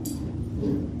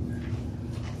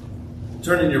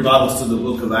Turn in your Bibles to the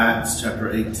book of Acts,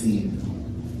 chapter 18.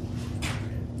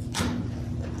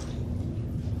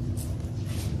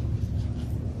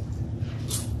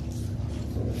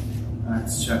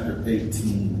 Acts chapter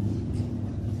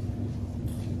 18.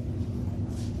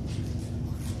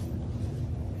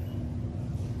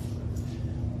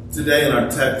 Today in our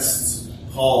text,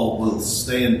 Paul will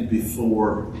stand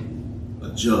before a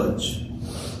judge.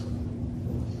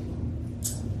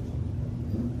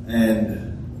 And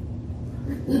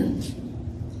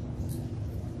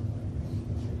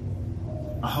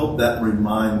I hope that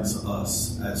reminds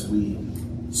us as we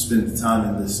spend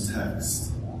time in this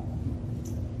text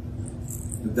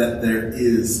that there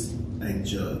is a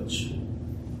judge,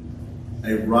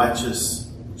 a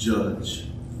righteous judge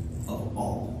of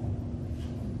all.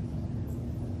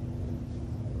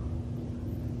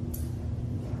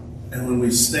 And when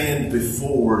we stand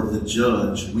before the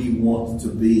judge, we want to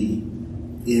be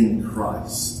in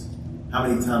Christ. How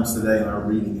many times today in our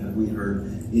reading have we heard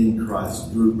in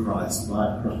Christ, through Christ,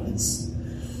 by Christ?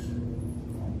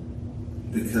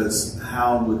 Because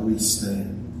how would we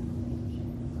stand?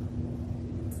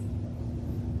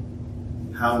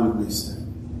 How would we stand?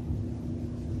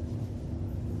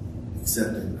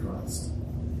 Except in Christ.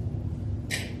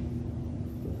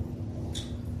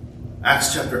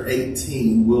 Acts chapter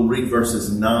 18, we'll read verses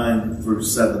 9 through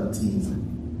 17.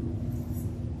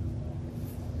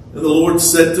 And the Lord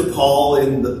said to Paul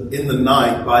in the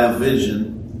night by a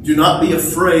vision, "Do not be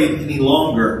afraid any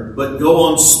longer, but go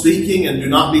on speaking and do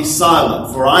not be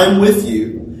silent, for I am with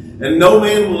you, and no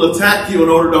man will attack you in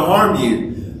order to harm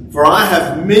you, for I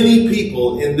have many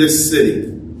people in this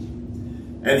city."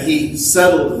 And he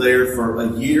settled there for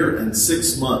a year and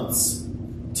 6 months,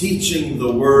 teaching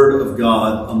the word of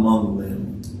God among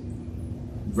them.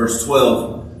 Verse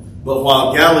 12, "But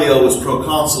while Gallio was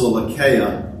proconsul of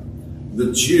Achaia,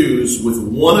 the Jews with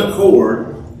one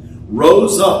accord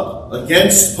rose up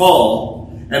against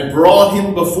Paul and brought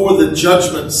him before the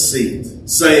judgment seat,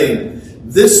 saying,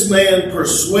 'This man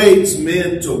persuades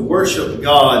men to worship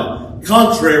God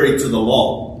contrary to the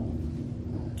law.'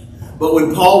 But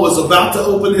when Paul was about to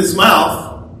open his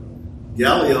mouth,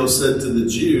 Gallio said to the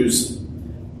Jews,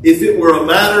 'If it were a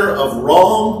matter of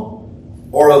wrong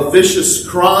or a vicious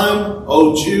crime,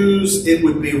 O Jews, it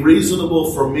would be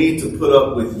reasonable for me to put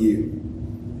up with you.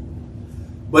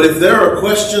 But if there are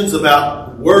questions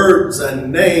about words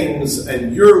and names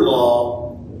and your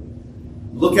law,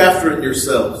 look after it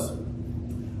yourselves.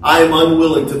 I am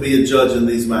unwilling to be a judge in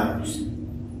these matters.'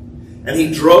 And he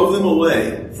drove them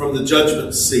away from the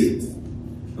judgment seat.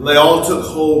 And they all took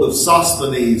hold of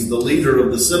Sosthenes, the leader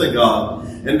of the synagogue,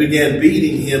 and began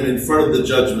beating him in front of the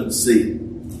judgment seat.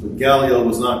 But Gallio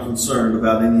was not concerned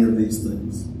about any of these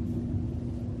things.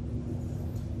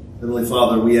 Heavenly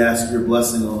Father, we ask your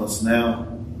blessing on us now.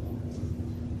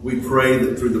 We pray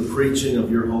that through the preaching of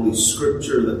your Holy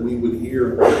Scripture that we would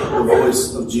hear the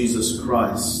voice of Jesus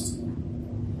Christ.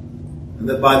 And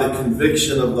that by the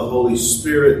conviction of the Holy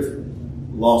Spirit,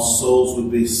 lost souls would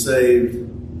be saved,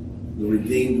 the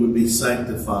redeemed would be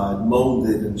sanctified,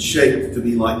 molded and shaped to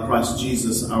be like Christ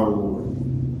Jesus our Lord.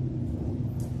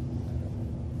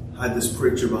 Hide this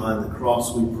preacher behind the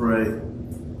cross, we pray,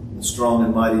 in the strong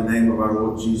and mighty name of our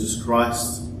Lord Jesus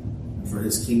Christ, and for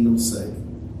his kingdom's sake.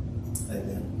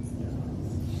 Amen.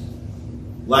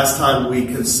 Last time we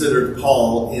considered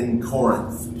Paul in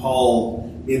Corinth.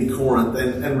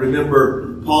 And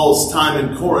remember, Paul's time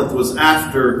in Corinth was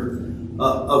after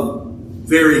a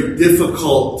very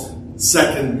difficult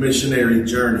second missionary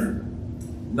journey.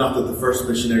 Not that the first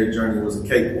missionary journey was a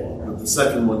cakewalk, but the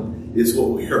second one is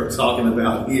what we are talking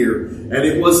about here. And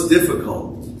it was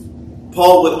difficult.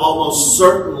 Paul would almost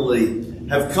certainly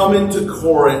have come into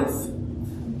Corinth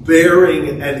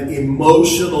bearing an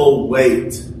emotional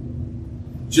weight,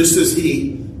 just as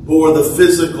he bore the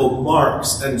physical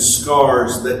marks and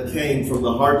scars that came from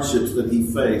the hardships that he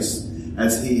faced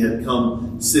as he had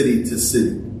come city to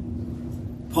city.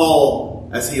 Paul,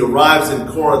 as he arrives in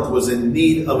Corinth, was in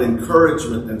need of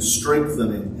encouragement and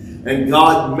strengthening, and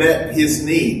God met his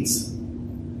needs.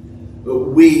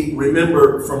 We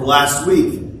remember from last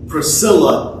week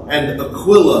Priscilla and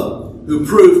Aquila, who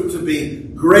proved to be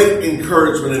great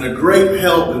encouragement and a great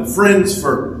help and friends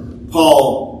for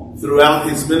Paul throughout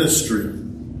his ministry.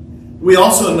 We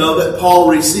also know that Paul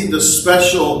received a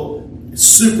special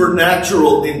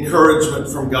supernatural encouragement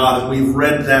from God, and we've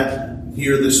read that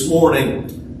here this morning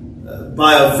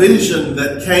by a vision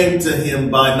that came to him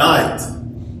by night.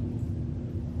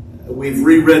 We've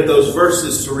reread those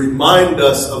verses to remind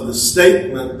us of the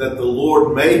statement that the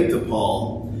Lord made to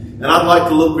Paul. And I'd like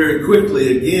to look very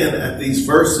quickly again at these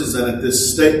verses and at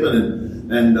this statement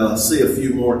and see a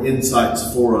few more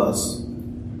insights for us.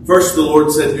 First, the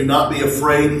Lord said, do not be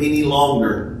afraid any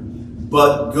longer,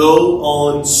 but go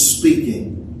on speaking.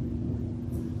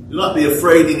 Do not be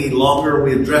afraid any longer.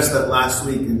 We addressed that last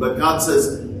week. But God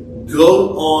says,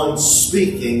 go on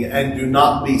speaking and do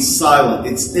not be silent.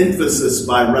 It's emphasis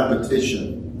by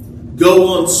repetition.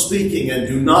 Go on speaking and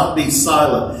do not be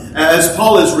silent. As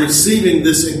Paul is receiving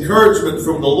this encouragement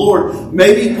from the Lord,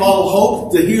 maybe Paul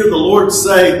hoped to hear the Lord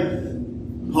say,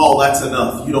 Paul, that's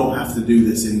enough. You don't have to do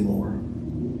this anymore.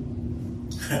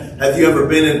 Have you ever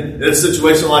been in a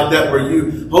situation like that where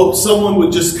you hope someone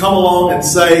would just come along and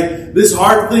say, this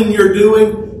hard thing you're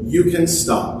doing, you can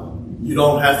stop. You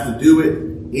don't have to do it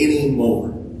anymore.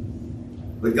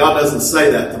 But God doesn't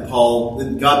say that to Paul.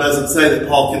 God doesn't say that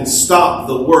Paul can stop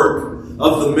the work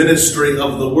of the ministry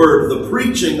of the word. The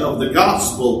preaching of the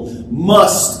gospel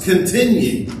must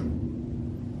continue.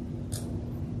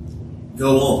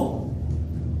 Go on.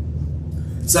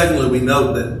 Secondly, we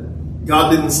note that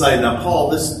God didn't say, now Paul,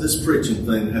 this preaching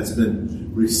thing has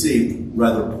been received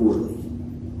rather poorly.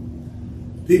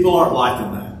 People aren't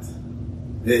liking that.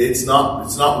 It's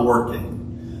not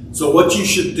working. So what you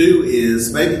should do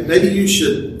is maybe you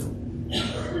should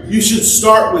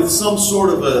start with some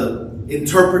sort of a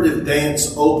interpretive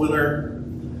dance opener.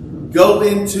 Go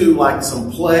into like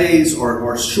some plays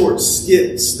or short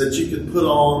skits that you can put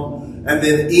on, and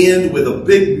then end with a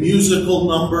big musical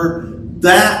number.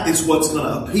 That is what's going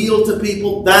to appeal to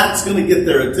people. That's going to get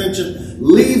their attention.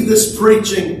 Leave this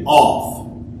preaching off.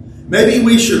 Maybe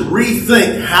we should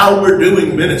rethink how we're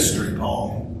doing ministry,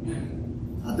 Paul.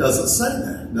 That doesn't say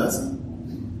that, does it?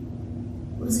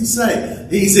 What does he say?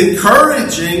 He's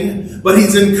encouraging, but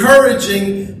he's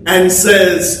encouraging and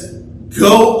says,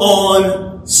 go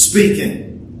on speaking.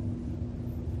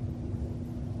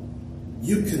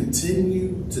 You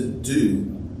continue to do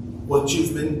what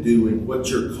you've been doing, what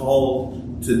you're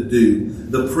called to do.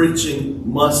 The preaching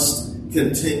must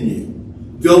continue.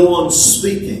 Go on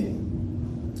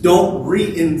speaking. Don't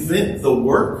reinvent the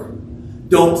work.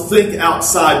 Don't think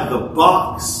outside the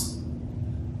box.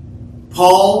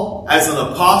 Paul as an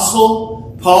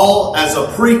apostle, Paul as a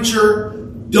preacher,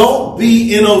 don't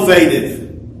be innovative.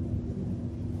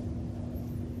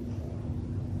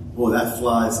 Boy, that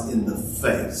flies in the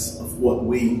face of what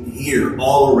we hear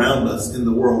all around us in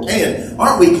the world. And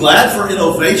aren't we glad for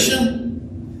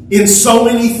innovation in so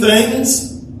many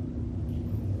things?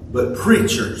 But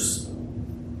preachers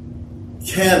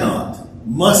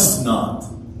must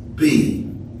not be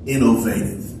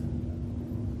innovative.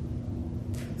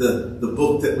 The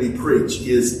book that we preach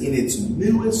is in its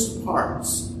newest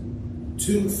parts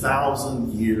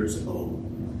 2,000 years old.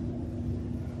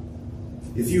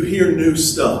 If you hear new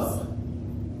stuff,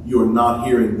 you're not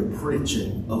hearing the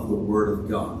preaching of the Word of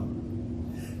God.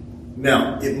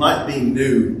 Now, it might be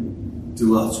new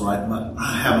to us, right?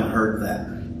 I haven't heard that.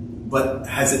 But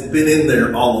has it been in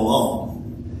there all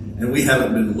along? And we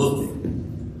haven't been looking.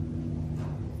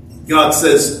 God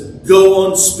says, go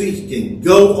on speaking.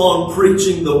 Go on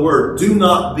preaching the Word. Do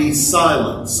not be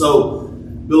silent. So,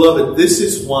 beloved, this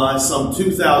is why some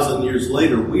 2,000 years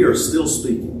later, we are still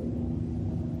speaking.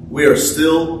 We are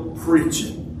still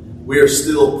preaching. We are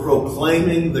still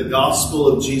proclaiming the gospel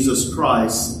of Jesus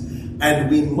Christ. And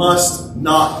we must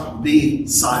not be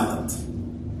silent.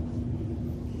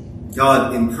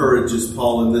 God encourages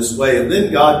Paul in this way. And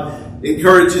then God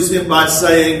encourages him by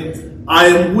saying, I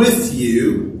am with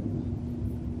you.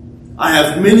 I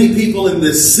have many people in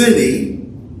this city.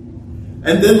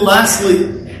 And then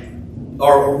lastly,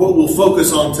 or what we'll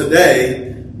focus on today,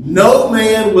 no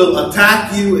man will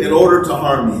attack you in order to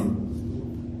harm you.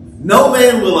 No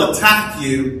man will attack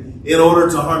you in order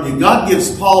to harm you. God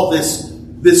gives Paul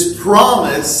this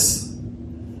promise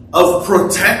of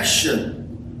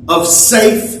protection, of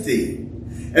safety.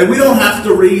 And we don't have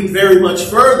to read very much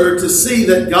further to see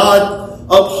that God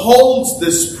upholds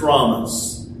this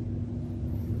promise.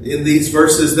 In these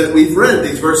verses that we've read,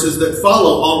 these verses that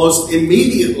follow, almost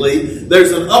immediately,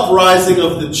 there's an uprising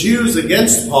of the Jews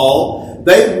against Paul.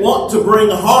 They want to bring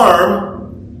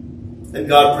harm, and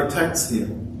God protects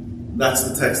him. That's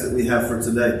the text that we have for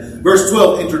today. Verse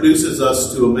 12 introduces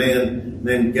us to a man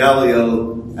named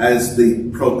Gallio as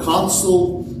the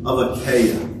proconsul of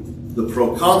Achaia. The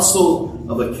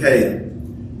proconsul of Achaia.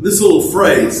 This little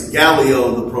phrase,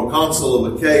 Gallio, the proconsul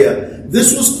of Achaia,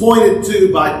 this was pointed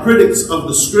to by critics of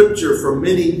the Scripture for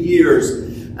many years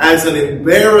as an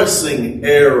embarrassing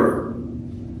error.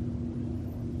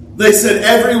 They said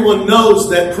everyone knows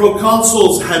that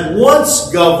proconsuls had once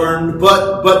governed,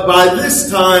 but by this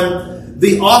time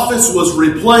the office was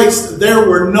replaced. There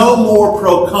were no more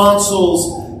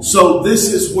proconsuls So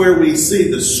this is where we see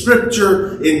the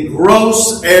Scripture in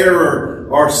gross error,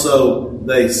 or so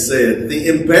they said. The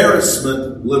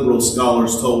embarrassment, liberal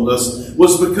scholars told us,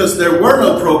 was because there were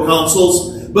no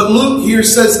proconsuls, but Luke here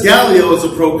says Gallio is a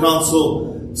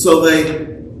proconsul. So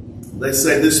they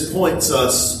say this points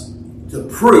us to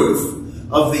proof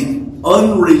of the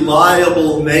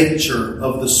unreliable nature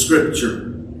of the Scripture.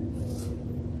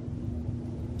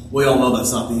 We all know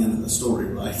that's not the end of the story,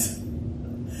 right?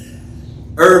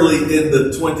 Early in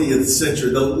the 20th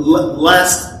century, the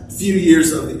last few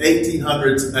years of the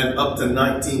 1800s and up to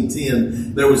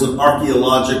 1910, there was an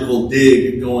archaeological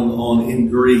dig going on in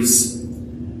Greece.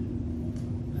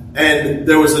 And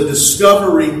there was a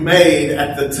discovery made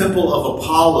at the Temple of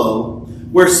Apollo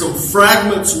where some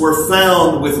fragments were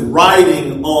found with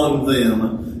writing on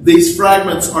them. These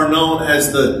fragments are known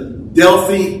as the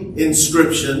Delphi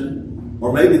inscription,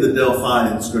 or maybe the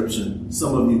Delphi inscription.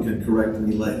 Some of you can correct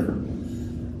me later.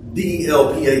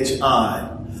 Delphi,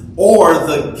 or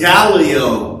the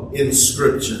Gallio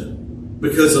inscription,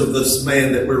 because of this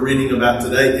man that we're reading about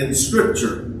today in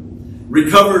Scripture.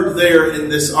 Recovered there in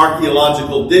this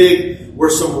archaeological dig were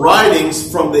some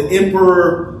writings from the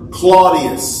Emperor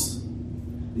Claudius.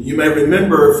 You may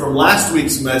remember from last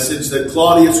week's message that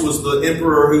Claudius was the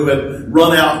emperor who had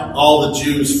run out all the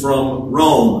Jews from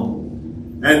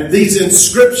Rome. And these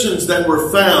inscriptions that were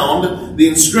found, the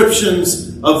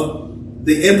inscriptions of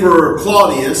the Emperor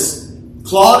Claudius,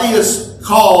 Claudius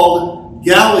called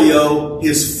Gallio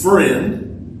his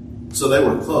friend, so they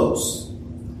were close,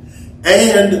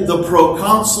 and the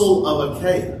proconsul of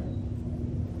Achaia.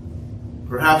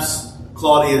 Perhaps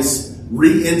Claudius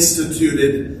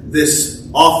reinstituted this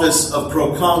office of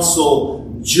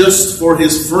proconsul just for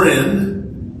his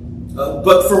friend,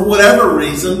 but for whatever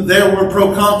reason, there were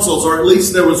proconsuls, or at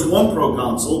least there was one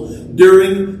proconsul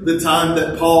during the time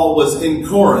that Paul was in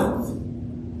Corinth.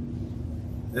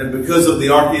 And because of the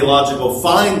archaeological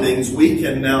findings, we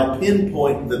can now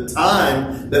pinpoint the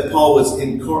time that Paul was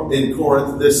in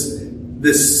Corinth,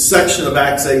 this section of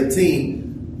Acts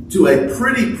 18, to a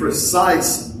pretty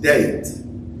precise date.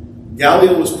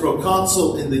 Gallio was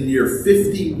proconsul in the year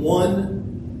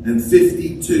 51 and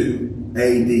 52 AD,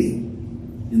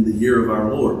 in the year of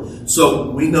our Lord.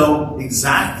 So we know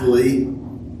exactly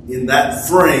in that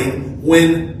frame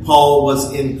when Paul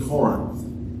was in Corinth.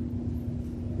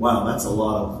 Wow, that's a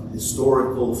lot of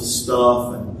historical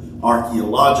stuff and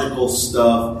archaeological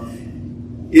stuff.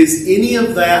 Is any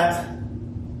of that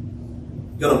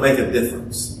going to make a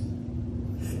difference?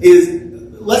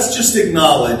 Let's just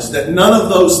acknowledge that none of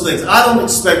those things, I don't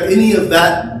expect any of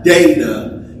that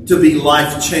data to be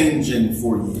life-changing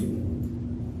for you.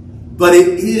 But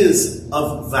it is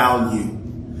of value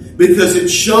because it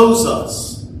shows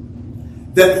us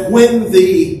that when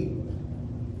the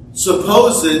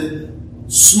supposed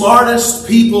smartest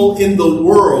people in the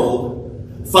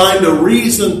world find a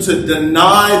reason to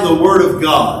deny the Word of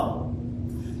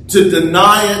God, to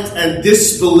deny it and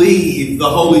disbelieve the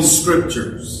Holy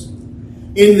Scriptures,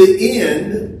 in the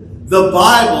end, the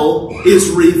Bible is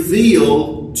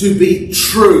revealed to be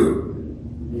true.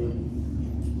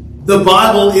 The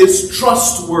Bible is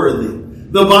trustworthy.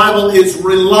 The Bible is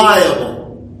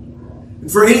reliable. And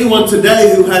for anyone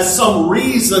today who has some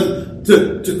reason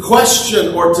to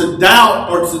question or to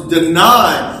doubt or to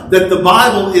deny that the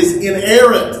Bible is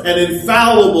inerrant and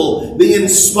infallible, the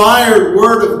inspired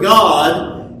Word of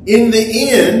God, in the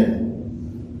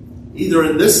end, either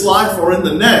in this life or in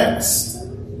the next,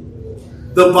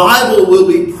 the Bible will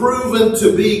be proven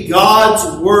to be God's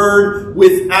Word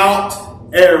without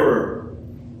error.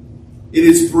 It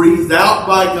is breathed out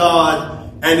by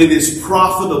God, and it is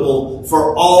profitable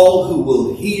for all who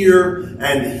will hear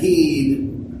and heed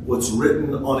what's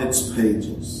written on its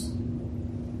pages.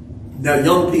 Now,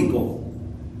 young people,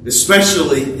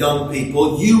 especially young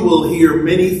people, you will hear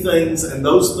many things, and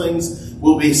those things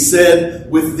will be said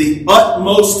with the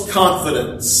utmost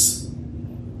confidence.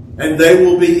 And they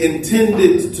will be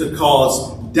intended to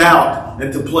cause doubt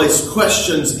and to place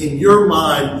questions in your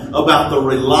mind about the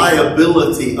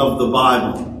reliability of the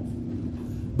Bible.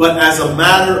 But as a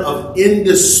matter of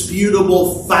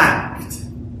indisputable fact,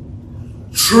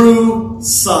 true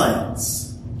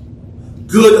science,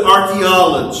 good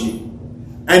archaeology,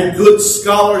 and good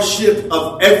scholarship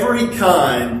of every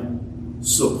kind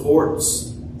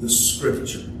supports the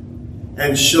Scripture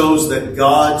and shows that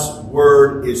God's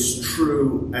Word is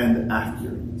true and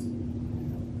accurate.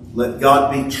 Let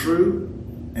God be true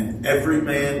and every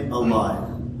man a liar.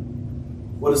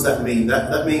 What does that mean?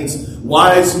 That means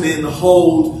wise men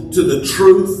hold to the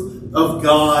truth of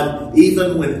God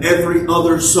even when every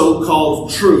other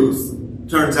so-called truth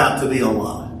turns out to be a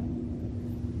lie.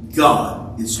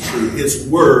 God is true. His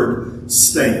word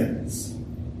stands.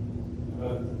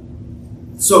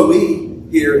 So we,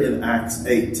 here in Acts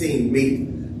 18,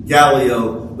 meet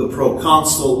Gallio, the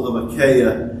proconsul of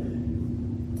Achaia.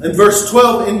 And verse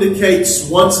 12 indicates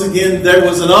once again there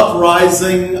was an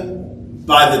uprising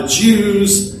by the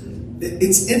Jews.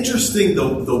 It's interesting,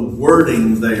 the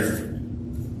wording there.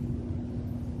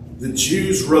 The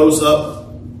Jews rose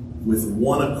up with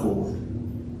one accord.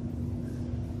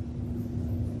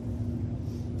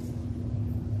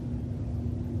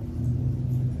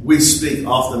 We speak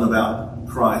often about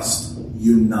Christ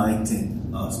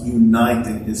uniting us,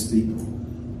 uniting his people.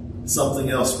 Something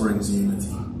else brings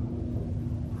unity.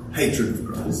 Hatred of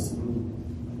Christ.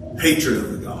 Hatred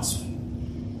of the gospel.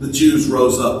 The Jews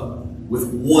rose up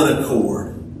with one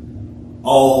accord.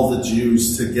 All the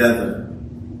Jews together.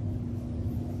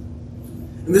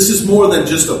 And this is more than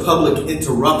just a public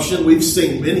interruption. We've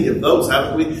seen many of those,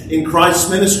 haven't we? In Christ's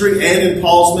ministry and in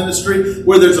Paul's ministry,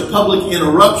 where there's a public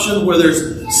interruption, where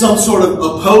there's some sort of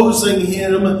opposing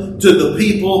him to the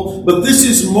people. But this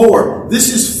is more.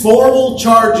 This is formal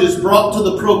charges brought to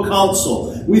the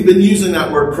proconsul. We've been using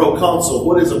that word proconsul.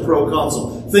 What is a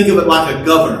proconsul? Think of it like a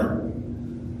governor.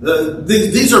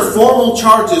 These are formal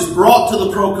charges brought to the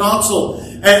proconsul.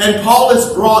 And Paul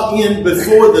is brought in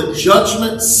before the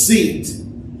judgment seat.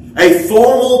 A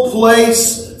formal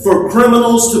place for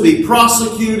criminals to be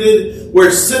prosecuted, where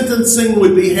sentencing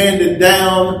would be handed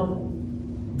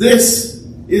down. This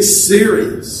is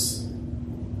serious.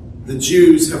 The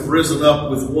Jews have risen up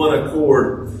with one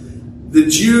accord. The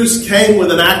Jews came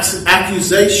with an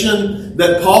accusation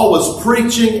that Paul was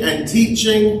preaching and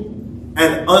teaching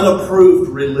an unapproved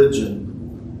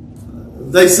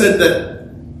religion. They said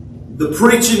that the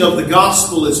preaching of the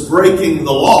gospel is breaking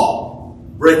the law.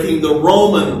 Breaking the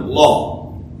Roman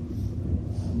law.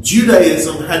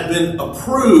 Judaism had been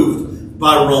approved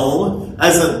by Rome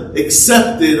as an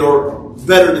accepted, or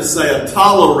better to say, a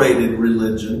tolerated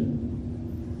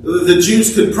religion. The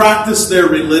Jews could practice their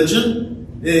religion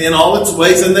in all its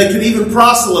ways, and they could even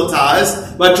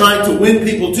proselytize by trying to win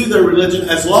people to their religion,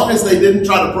 as long as they didn't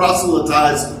try to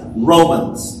proselytize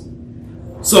Romans.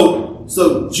 So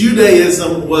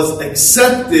Judaism was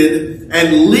accepted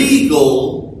and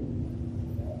legal.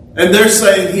 And they're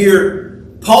saying here,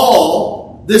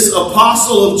 Paul, this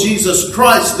apostle of Jesus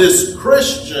Christ, this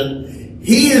Christian,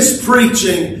 he is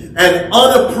preaching an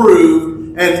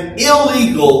unapproved and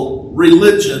illegal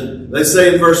religion. They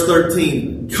say in verse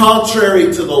 13,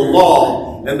 contrary to the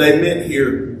law, and they meant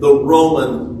here the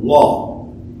Roman law.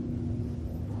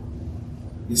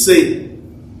 You see,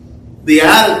 the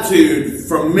attitude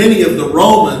from many of the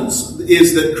Romans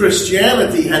is that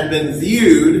Christianity had been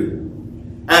viewed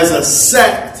as a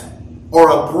sect or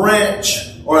a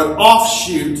branch or an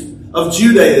offshoot of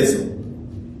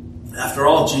Judaism. After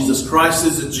all, Jesus Christ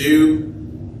is a Jew,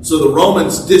 so the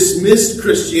Romans dismissed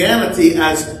Christianity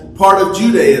as part of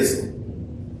Judaism.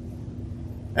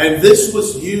 And this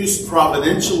was used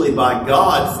providentially by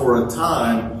God for a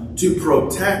time to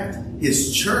protect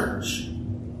his church.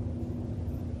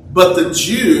 But the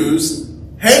Jews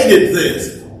hated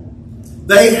this.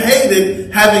 They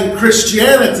hated having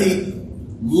Christianity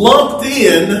lumped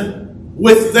in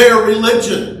with their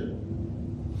religion.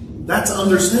 That's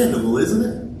understandable, isn't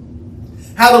it?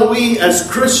 How do we as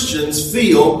Christians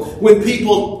feel when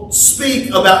people speak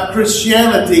about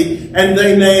Christianity and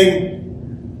they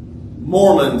name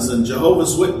Mormons and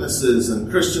Jehovah's Witnesses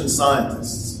and Christian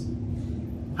Scientists?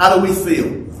 How do we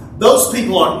feel? Those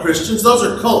people aren't Christians, those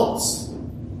are cults.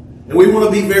 And we want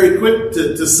to be very quick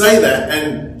to say that,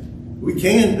 and we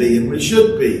can be and we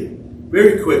should be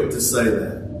very quick to say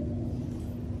that.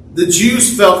 The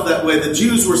Jews felt that way. The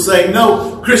Jews were saying,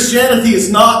 no, Christianity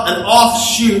is not an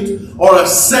offshoot or a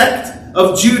sect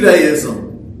of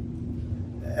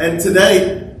Judaism. And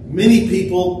today, many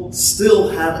people still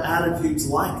have attitudes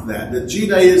like that. That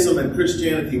Judaism and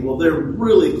Christianity, well, they're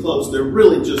really close. They're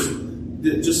really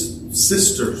just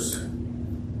sisters.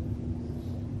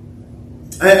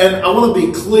 And I want to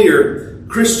be clear,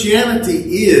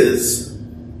 Christianity is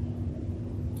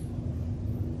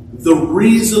the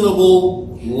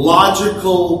reasonable,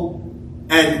 logical,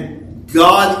 and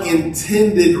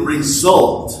God-intended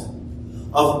result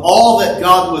of all that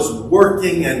God was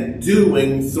working and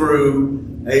doing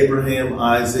through Abraham,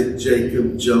 Isaac,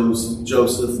 Jacob,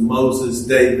 Joseph, Moses,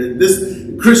 David. This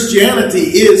Christianity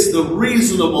is the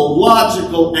reasonable,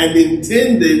 logical, and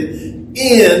intended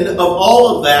end of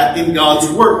all of that in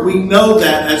God's work. We know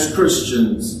that as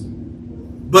Christians.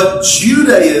 But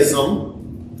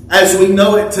Judaism, as we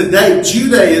know it today,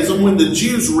 Judaism, when the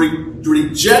Jews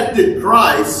rejected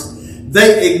Christ,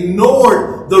 They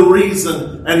ignored the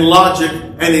reason and logic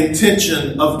and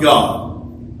intention of God.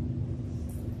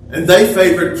 And they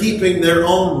favored keeping their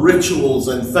own rituals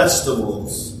and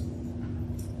festivals.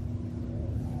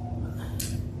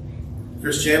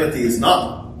 Christianity is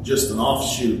not just an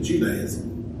offshoot of Judaism.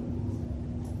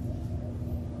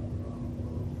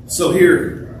 So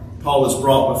here, Paul is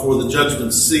brought before the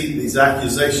judgment seat. These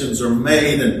accusations are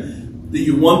made, and do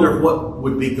you wonder what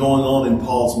would be going on in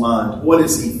Paul's mind? What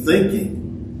is he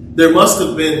thinking? There must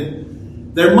have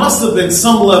been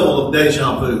some level of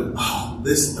deja vu. Oh,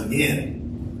 this again.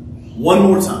 One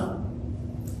more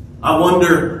time. I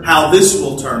wonder how this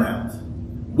will turn out.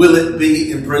 Will it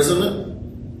be imprisonment?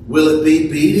 Will it be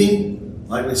beating,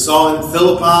 like we saw in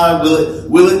Philippi?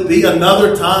 Will it be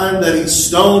another time that he's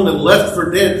stoned and left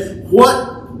for dead?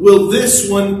 What will this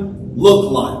one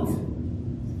look like?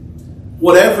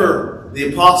 Whatever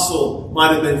the apostle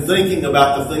might have been thinking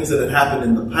about the things that had happened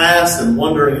in the past and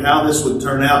wondering how this would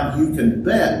turn out, you can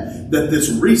bet that this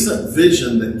recent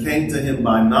vision that came to him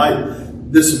by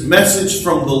night, this message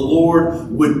from the Lord,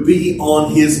 would be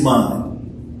on his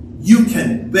mind. You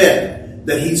can bet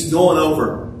that he's going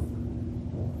over,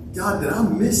 God, did I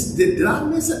miss it?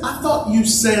 I thought you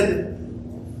said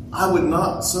I would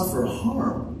not suffer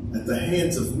harm at the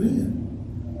hands of men.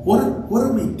 What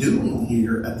are we doing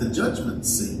here at the judgment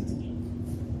seat?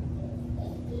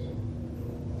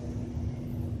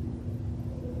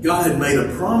 God had made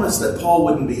a promise that Paul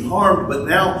wouldn't be harmed, but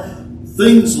now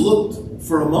things looked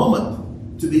for a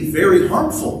moment to be very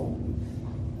harmful.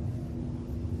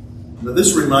 Now,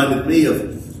 this reminded me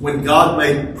of when God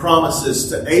made promises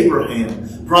to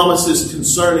Abraham, promises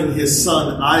concerning his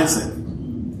son Isaac.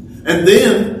 And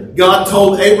then God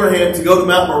told Abraham to go to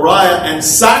Mount Moriah and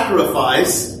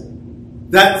sacrifice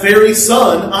that very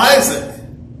son, Isaac.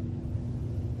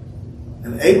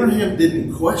 And Abraham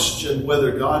didn't question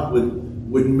whether God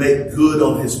would make good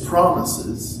on his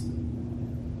promises.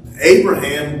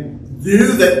 Abraham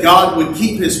knew that God would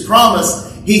keep his promise.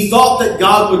 He thought that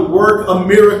God would work a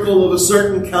miracle of a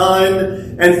certain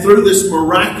kind, and through this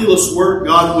miraculous work,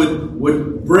 God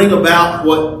would bring about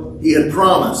what he had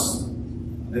promised.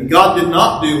 And God did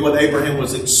not do what Abraham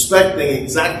was expecting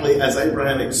exactly as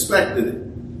Abraham expected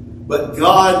it. But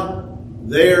God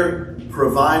there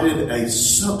provided a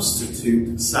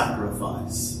substitute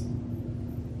sacrifice.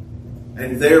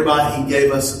 And thereby he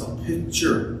gave us a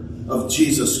picture of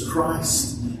Jesus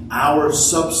Christ, our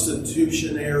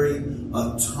substitutionary,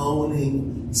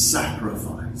 atoning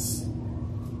sacrifice.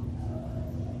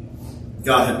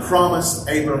 God had promised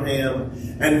Abraham,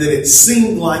 and then it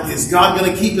seemed like, is God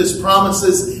going to keep his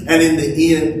promises? And in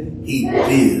the end, he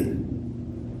did.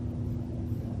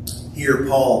 Here,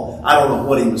 Paul, I don't know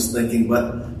what he was thinking,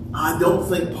 but I don't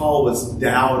think Paul was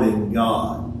doubting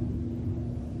God.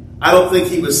 I don't think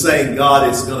he was saying God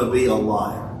is going to be a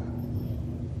liar.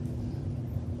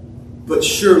 But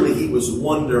surely he was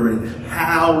wondering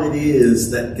how it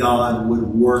is that God would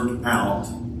work out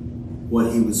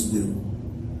what he was doing.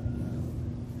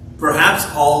 Perhaps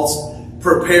Paul's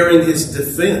preparing his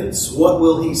defense. What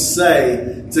will he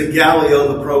say to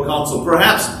Gallio, the proconsul?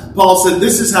 Perhaps Paul said,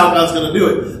 this is how God's going to do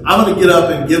it. I'm going to get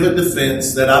up and give a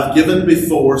defense that I've given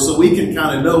before so we can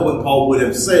kind of know what Paul would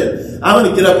have said. I'm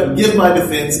going to get up and give my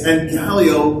defense, and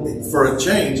Gallio, for a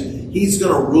change, he's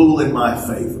going to rule in my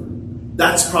favor.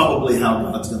 That's probably how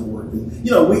God's going to work.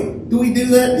 Do we do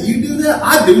that? Do you do that?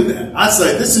 I do that. I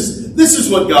say, this is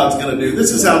what God's going to do.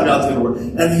 This is how God's going to work.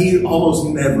 And he almost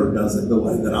never does it the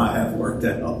way that I have worked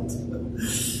out.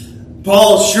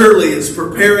 Paul surely is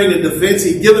preparing a defense.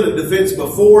 He'd given a defense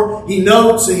before. He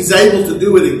knows he's able to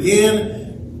do it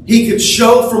again. He could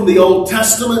show from the Old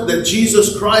Testament that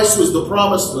Jesus Christ was the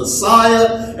promised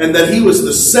Messiah and that he was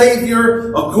the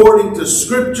Savior according to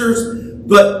Scriptures.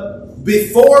 But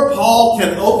before Paul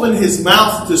can open his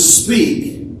mouth to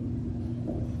speak,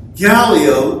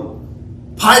 Gallio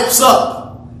pipes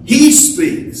up. He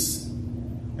speaks.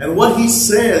 And what he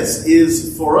says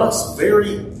is, for us,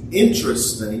 very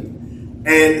interesting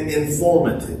and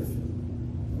informative.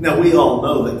 Now, we all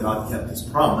know that God kept his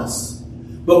promise.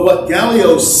 But what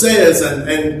Gallio says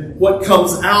and what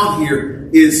comes out here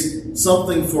is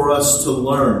something for us to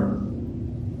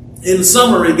learn. In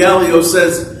summary, Gallio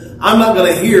says, I'm not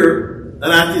going to hear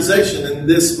an accusation in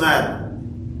this matter.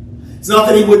 It's not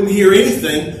that he wouldn't hear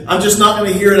anything. I'm just not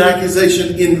going to hear an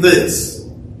accusation in this.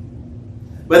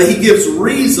 But he gives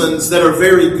reasons that are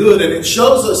very good. And it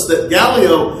shows us that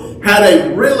Gallio had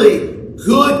a really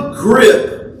good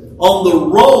grip on the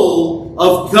role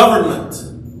of government.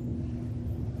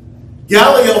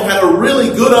 Gallio had a really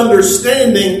good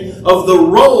understanding of the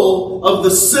role of the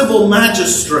civil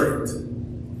magistrate.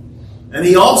 And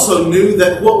he also knew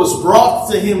that what was brought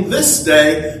to him this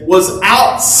day was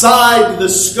outside the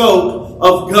scope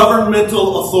of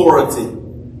governmental authority.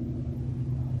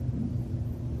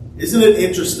 Isn't it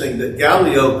interesting that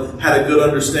Gallio had a good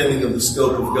understanding of the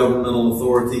scope of governmental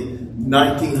authority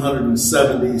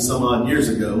 1970 some odd years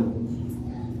ago,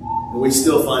 and we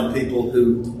still find people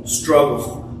who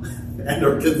struggle and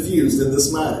are confused in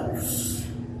this matter.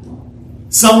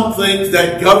 Some think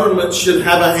that government should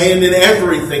have a hand in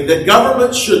everything, that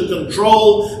government should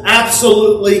control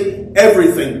absolutely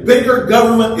everything. Bigger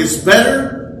government is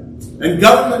better. And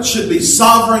government should be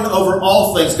sovereign over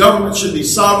all things. Government should be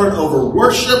sovereign over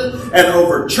worship and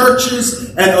over churches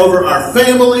and over our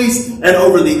families and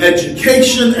over the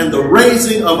education and the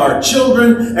raising of our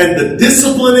children and the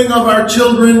disciplining of our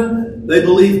children. They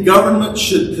believe government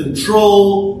should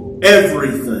control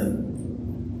everything.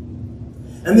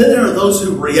 And then there are those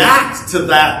who react to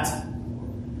that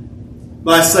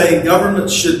by saying government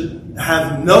should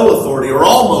have no authority or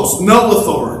almost no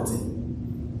authority.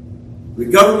 The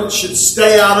government should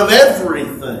stay out of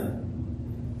everything.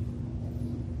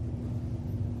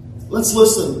 Let's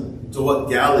listen to what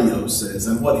Gallio says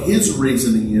and what his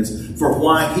reasoning is for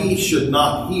why he should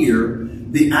not hear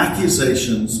the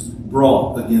accusations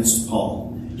brought against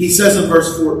Paul. He says in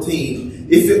verse 14,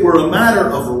 if it were a matter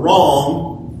of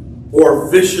wrong or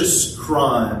vicious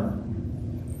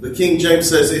crime. The King James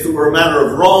says if it were a matter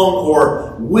of wrong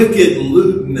or wicked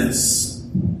lewdness.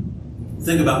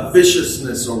 Think about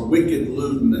viciousness or wicked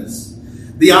lewdness.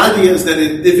 The idea is that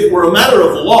if it were a matter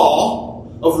of law,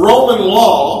 of Roman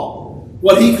law,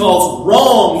 what he calls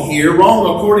wrong here,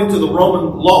 wrong according to the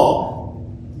Roman law,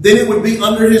 then it would be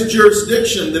under his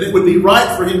jurisdiction, that it would be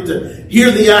right for him to hear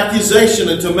the accusation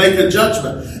and to make a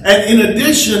judgment. And in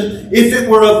addition, if it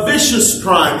were a vicious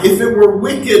crime, if it were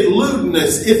wicked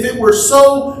lewdness, if it were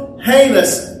so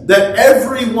heinous that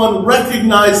everyone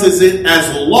recognizes it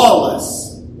as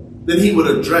lawless, then he would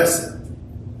address it.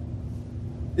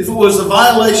 If it was a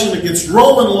violation against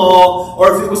Roman law,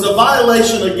 or if it was a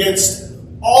violation against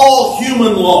all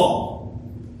human law,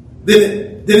 then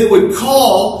it would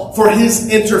call for his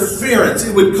interference.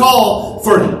 It would call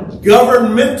for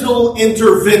governmental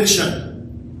intervention.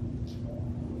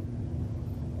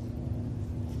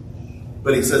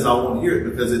 But he says, I won't hear it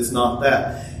because it's not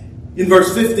that. In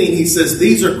verse 15, he says,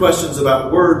 these are questions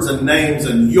about words and names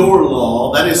and your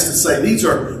law. That is to say, these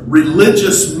are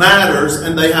religious matters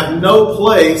and they have no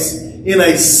place in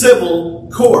a civil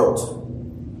court.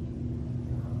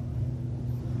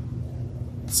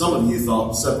 Some of you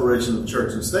thought separation of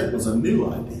church and state was a new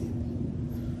idea.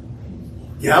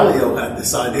 Gallio had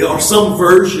this idea, or some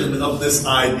version of this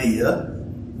idea.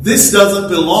 This doesn't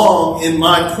belong in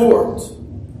my court.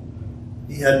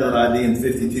 He had that idea in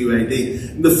 52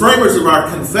 AD. The framers of our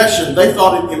confession, they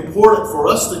thought it important for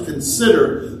us to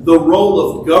consider the role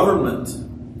of government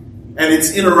and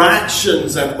its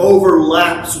interactions and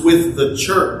overlaps with the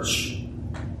church.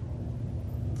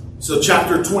 So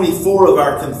chapter 24 of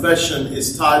our confession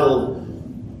is titled,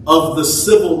 Of the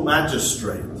Civil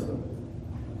Magistrate.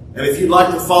 And if you'd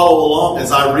like to follow along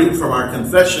as I read from our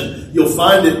confession, you'll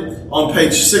find it on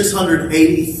page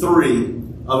 683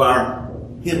 of our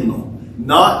hymnal.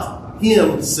 Not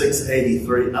hymn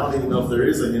 683. I don't even know if there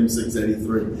is a hymn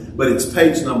 683. But its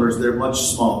page numbers, they're much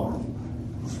smaller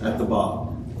at the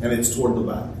bottom. And it's toward the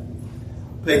back.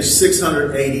 Page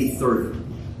 683.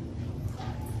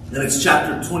 And it's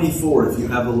chapter 24 if you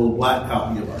have a little black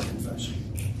copy of our confession.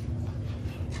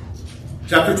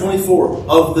 Chapter 24,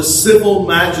 of the civil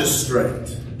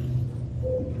magistrate.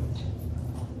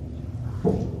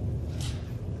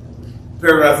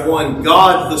 Paragraph 1,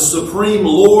 God, the supreme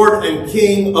Lord and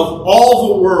King of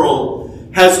all the world,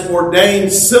 has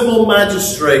ordained civil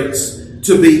magistrates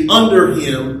to be under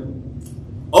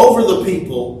him, over the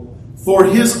people, for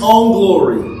his own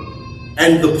glory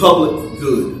and the public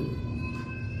good.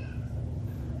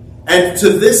 And to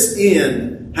this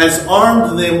end has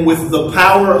armed them with the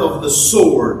power of the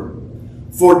sword,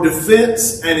 for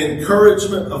defense and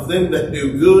encouragement of them that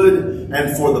do good,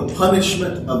 and for the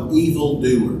punishment of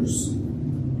evildoers.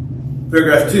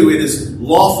 Paragraph 2, it is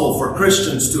lawful for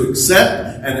Christians to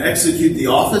accept and execute the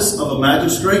office of a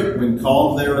magistrate when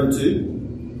called thereunto,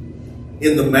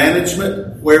 in the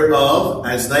management whereof,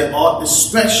 as they ought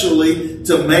especially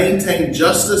to maintain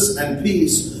justice and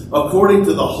peace according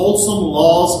to the wholesome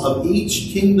laws of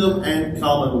each kingdom and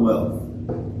commonwealth.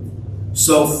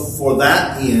 So for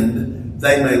that end,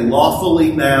 they may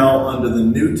lawfully now, under the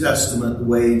New Testament,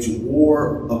 wage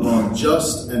war upon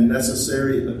just and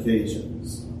necessary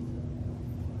occasions.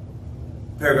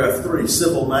 Paragraph 3,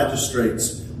 civil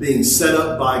magistrates being set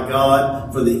up by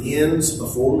God for the ends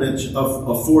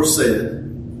aforesaid,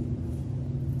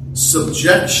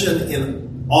 subjection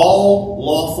in all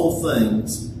lawful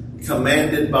things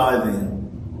commanded by them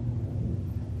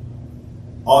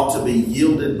ought to be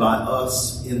yielded by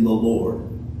us in the Lord,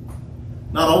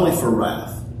 not only for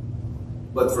wrath,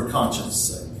 but for conscience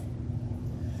sake.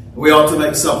 We ought to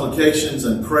make supplications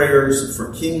and prayers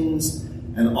for kings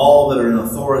and all that are in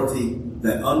authority,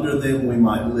 that under them we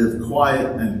might live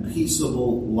quiet and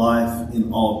peaceable life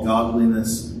in all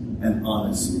godliness and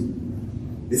honesty.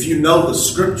 If you know the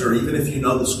Scripture, even if you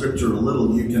know the Scripture a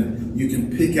little, you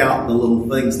can pick out the little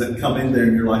things that come in there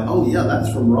and you're like, oh yeah,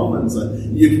 that's from Romans.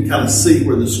 You can kind of see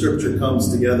where the Scripture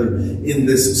comes together in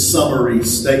this summary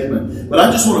statement. But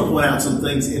I just want to point out some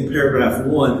things in paragraph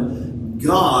 1.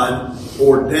 God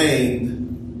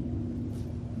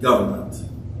ordained government.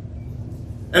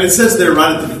 And it says there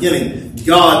right at the beginning,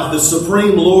 God, the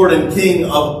supreme Lord and King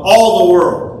of all the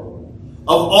world,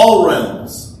 of all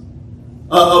realms,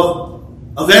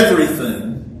 of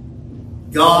everything,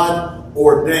 God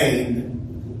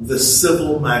ordained the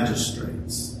civil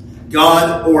magistrates.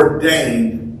 God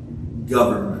ordained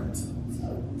government.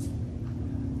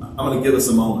 I'm going to give us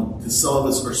a moment, because some of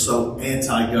us are so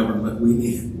anti-government, we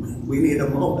need a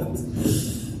moment.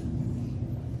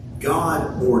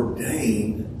 God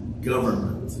ordained government.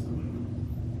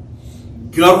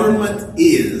 Government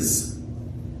is,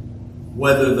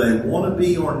 whether they want to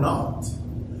be or not,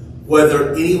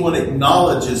 whether anyone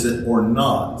acknowledges it or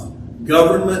not,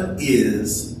 government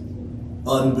is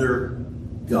under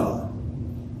God.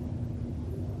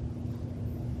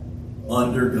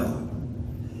 Under God.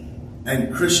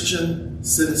 And Christian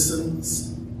citizens,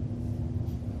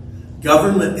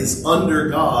 government is under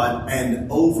God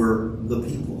and over the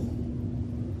people.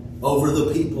 Over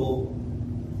the people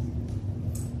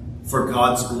for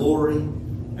God's glory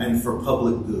and for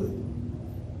public good.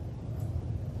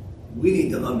 We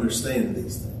need to understand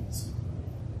these things.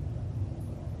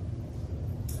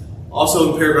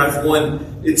 Also in paragraph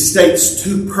 1, it states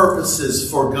 2 purposes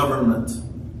for government.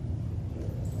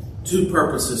 2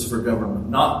 purposes for government.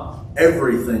 Not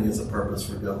everything is a purpose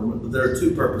for government, but there are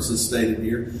 2 purposes stated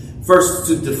here. First,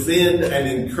 to defend and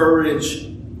encourage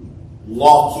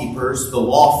lawkeepers, the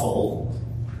lawful.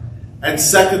 And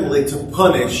secondly, to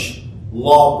punish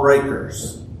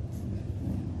lawbreakers.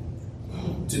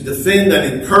 To defend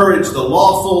and encourage the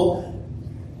lawful,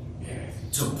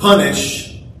 to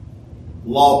punish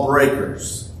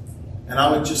lawbreakers. And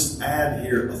I would just add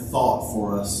here a thought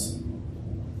for us.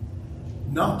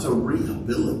 Not to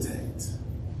rehabilitate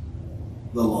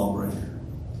the lawbreaker.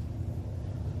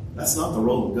 That's not the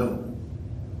role of government.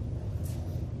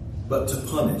 But to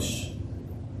punish.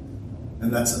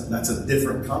 And that's a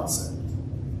different concept.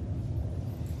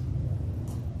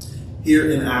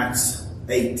 Here in Acts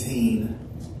 18,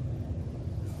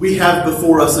 we have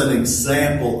before us an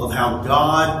example of how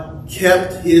God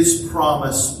kept his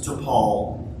promise to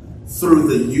Paul through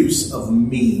the use of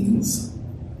means.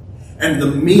 And the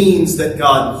means that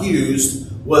God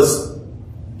used was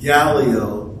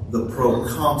Gallio, the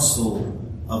proconsul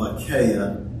of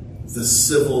Achaia, the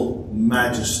civil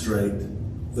magistrate,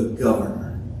 the governor.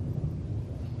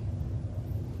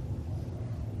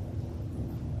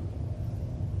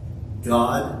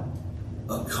 God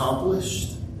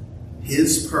accomplished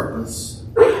his purpose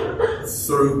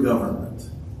through government.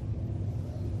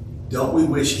 Don't we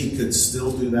wish he could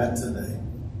still do that today?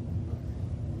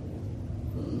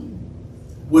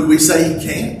 Would we say he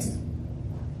can't?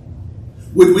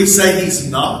 Would we say he's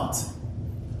not?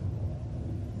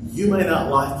 You may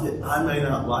not like it, I may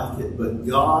not like it, but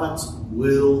God's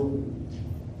will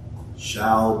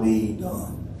shall be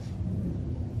done.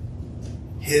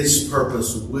 His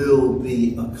purpose will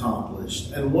be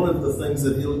accomplished. And one of the things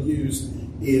that he'll use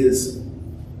is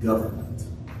government.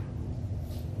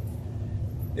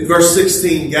 In verse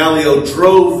 16, Gallio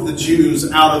drove the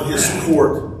Jews out of his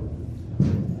court.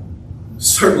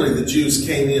 Certainly the Jews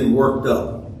came in worked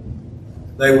up.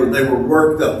 They were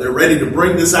worked up. They're ready to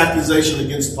bring this accusation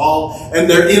against Paul, and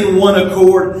they're in one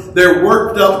accord. They're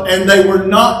worked up, and they were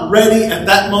not ready at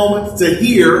that moment to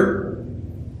hear,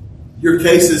 your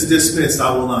case is dismissed,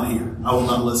 I will not hear. I will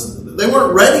not listen to it. They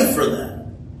weren't ready for that.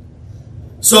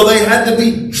 So they had to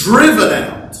be driven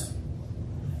out.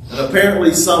 And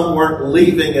apparently some weren't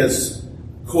leaving as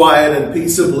quiet and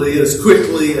peaceably, as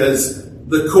quickly as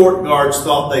the court guards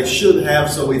thought they should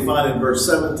have. So we find in verse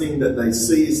 17 that they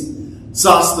seized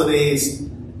Sosthenes,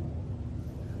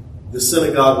 the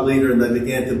synagogue leader, and they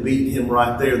began to beat him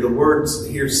right there. The words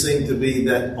here seem to be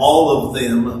that all of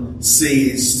them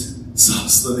seized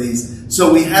Sosthenes.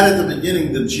 So we had at the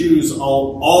beginning the Jews,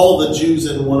 all the Jews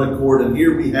in one accord. And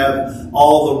here we have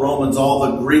all the Romans, all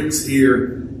the Greeks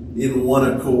here in one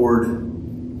accord.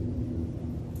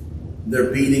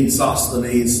 They're beating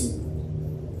Sosthenes.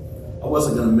 I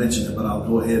wasn't going to mention it, but I'll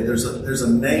go ahead. There's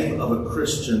a name of a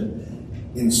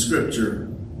Christian in Scripture,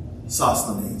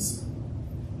 Sosthenes.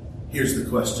 Here's the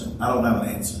question. I don't have an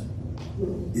answer.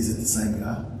 Is it the same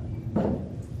guy?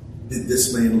 Did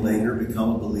this man later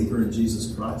become a believer in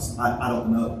Jesus Christ? I don't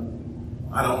know.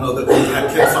 I don't know that we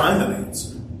can find an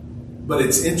answer. But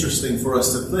it's interesting for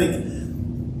us to think,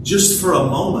 just for a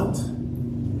moment,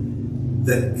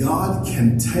 that God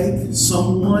can take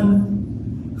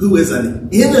someone who is an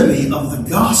enemy of the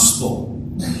gospel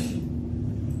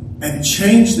and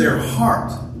change their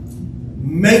heart,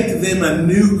 make them a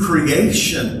new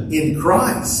creation in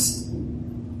Christ.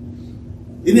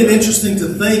 Isn't it interesting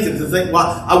to think,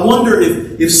 well, I wonder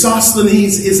if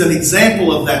Sosthenes is an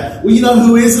example of that. Well, you know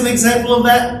who is an example of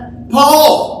that?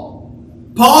 Paul.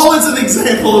 Paul is an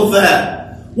example of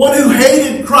that. One who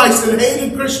hated Christ and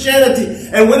hated Christianity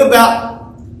and went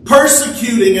about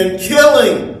persecuting and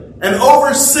killing and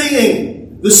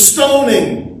overseeing the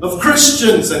stoning of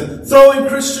Christians and throwing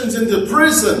Christians into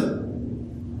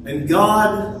prison. And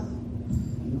God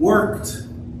worked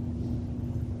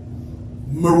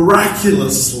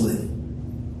miraculously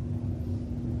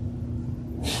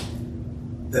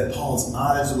that Paul's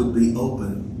eyes would be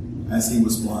open as he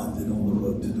was blinded on the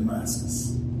road to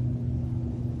Damascus.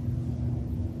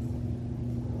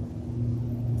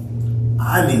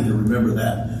 I need to remember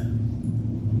that.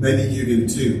 Maybe you do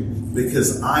too,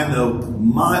 because I know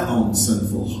my own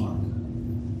sinful heart.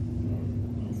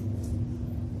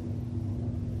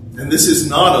 And this is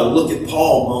not a look at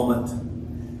Paul moment.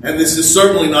 And this is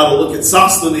certainly not a look at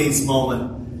Sosthenes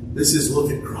moment. This is look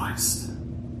at Christ.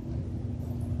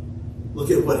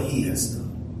 Look at what he has done.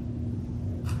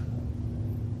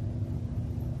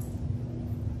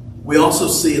 We also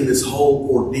see in this whole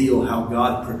ordeal how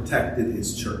God protected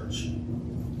his church.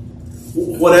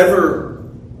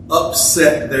 Whatever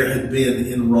upset there had been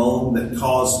in Rome that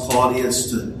caused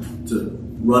Claudius to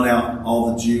run out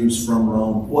all the Jews from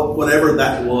Rome, whatever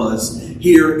that was,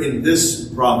 here in this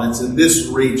province, in this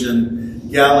region,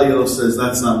 Gallio says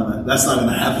that's not going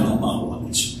to happen on my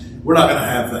watch. We're not going to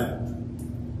have that.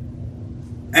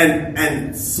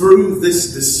 And through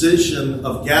this decision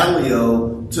of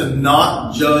Gallio to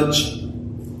not judge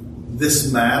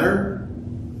this matter,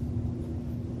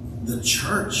 the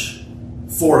church,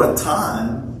 for a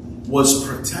time, was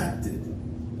protected.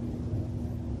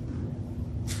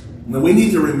 Now we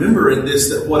need to remember in this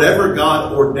that whatever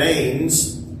God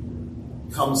ordains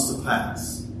comes to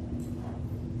pass.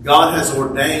 God has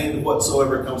ordained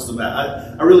whatsoever comes to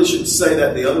pass. I really shouldn't say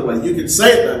that the other way. You can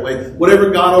say it that way. Whatever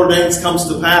God ordains comes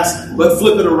to pass, but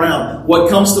flip it around. What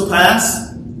comes to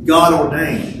pass, God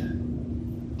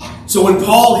ordained. So when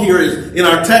Paul here in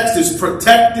our text is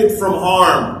protected from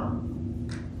harm,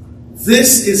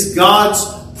 this is God's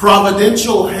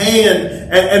providential hand,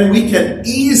 and we can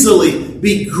easily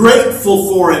be grateful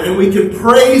for it, and we can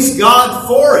praise God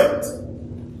for it.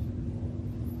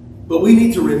 But we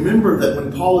need to remember that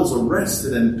when Paul is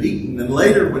arrested and beaten, and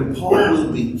later when Paul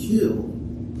will be killed,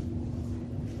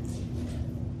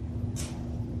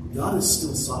 God is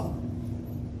still sovereign.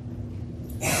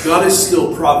 God is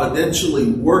still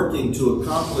providentially working to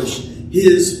accomplish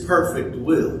his perfect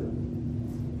will.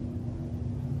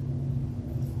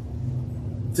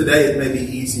 Today it may be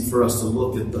easy for us to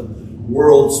look at the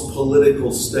world's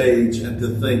political stage and to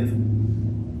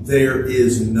think there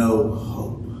is no hope.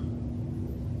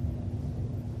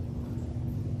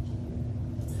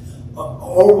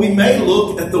 Or we may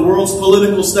look at the world's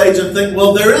political stage and think,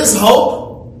 well, there is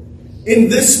hope in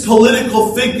this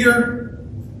political figure,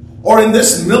 or in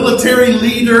this military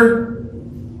leader,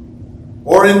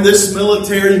 or in this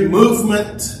military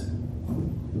movement.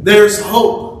 There's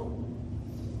hope.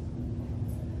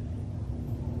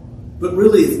 But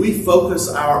really, if we focus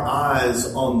our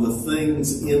eyes on the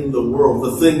things in the world,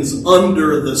 the things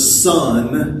under the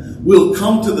sun, we'll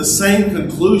come to the same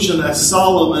conclusion as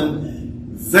Solomon.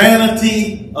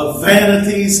 Vanity of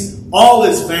vanities. All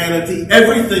is vanity.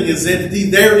 Everything is empty.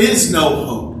 There is no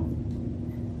hope.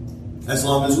 As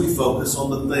long as we focus on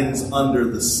the things under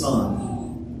the sun.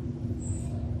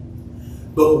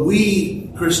 But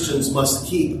we, Christians, must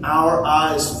keep our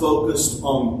eyes focused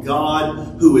on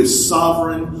God, who is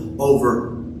sovereign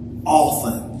over all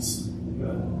things.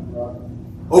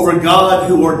 Over God,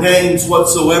 who ordains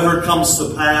whatsoever comes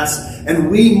to pass.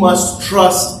 And we must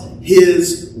trust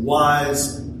his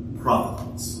wise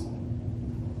providence.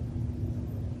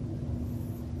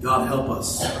 God help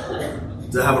us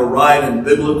to have a right and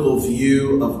biblical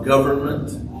view of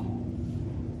government.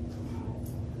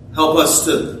 Help us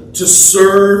to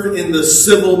serve in the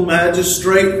civil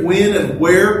magistrate when and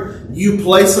where you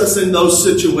place us in those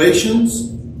situations.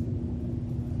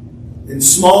 In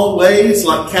small ways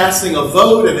like casting a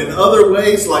vote, and in other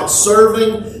ways like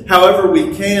serving however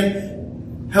we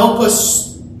can. Help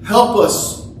us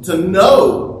to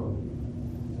know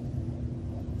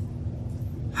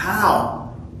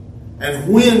how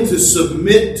and when to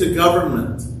submit to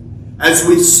government as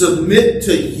we submit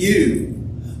to you.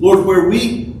 Lord, where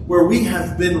we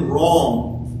have been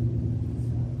wrong,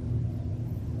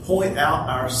 point out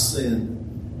our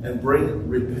sin and bring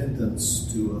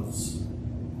repentance to us.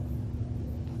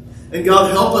 And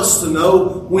God, help us to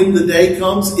know when the day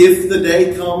comes, if the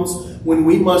day comes, when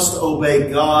we must obey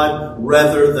God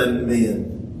rather than men.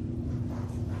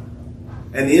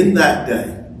 And in that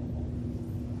day,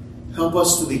 help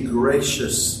us to be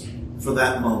gracious for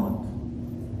that moment.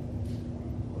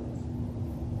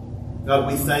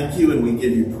 God, we thank you and we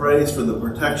give you praise for the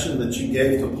protection that you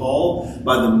gave to Paul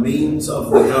by the means of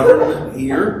the government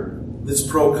here, this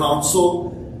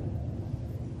proconsul.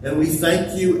 And we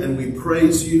thank you and we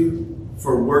praise you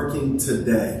for working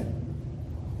today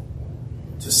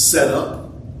to set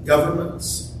up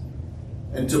governments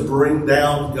and to bring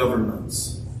down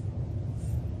governments.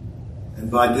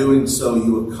 And by doing so,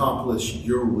 you accomplish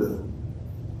your will.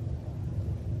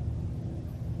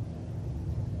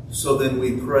 So then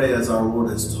we pray, as our Lord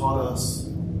has taught us,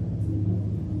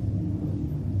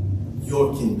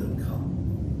 your kingdom come.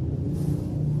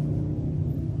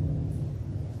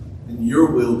 And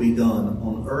your will be done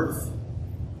on earth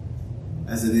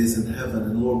as it is in heaven.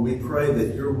 And Lord, we pray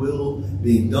that your will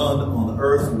being done on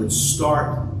earth would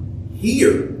start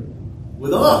here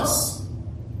with us,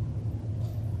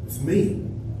 with me.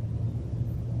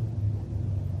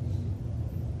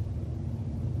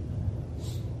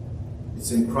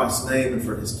 It's in Christ's name and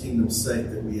for his kingdom's sake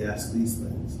that we ask these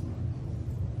things.